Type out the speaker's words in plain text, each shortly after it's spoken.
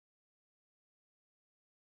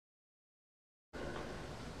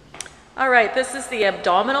All right, this is the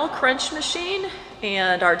abdominal crunch machine,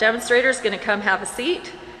 and our demonstrator is going to come have a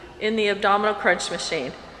seat in the abdominal crunch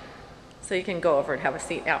machine. So you can go over and have a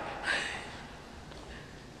seat now.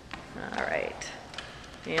 All right,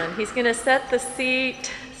 and he's going to set the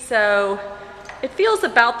seat so it feels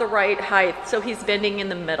about the right height, so he's bending in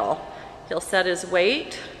the middle. He'll set his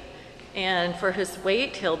weight, and for his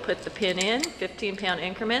weight, he'll put the pin in 15-pound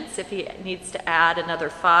increments. If he needs to add another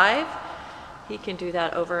 5, he can do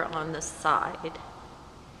that over on the side.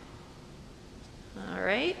 All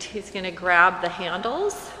right, he's going to grab the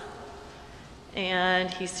handles, and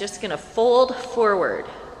he's just going to fold forward.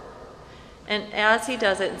 And as he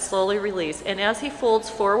does it, and slowly release, and as he folds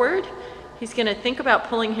forward, he's going to think about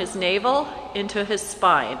pulling his navel into his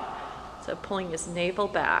spine. So pulling his navel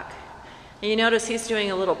back. And you notice he's doing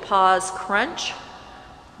a little pause crunch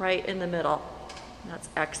right in the middle. That's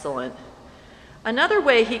excellent. Another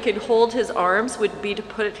way he could hold his arms would be to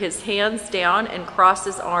put his hands down and cross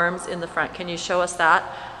his arms in the front. Can you show us that?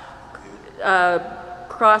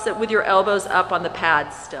 Cross it with your elbows up on the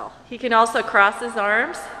pads still. He can also cross his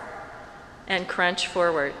arms and crunch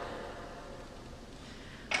forward.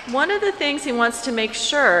 One of the things he wants to make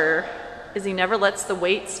sure is he never lets the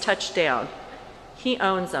weights touch down. He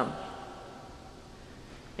owns them.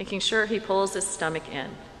 Making sure he pulls his stomach in.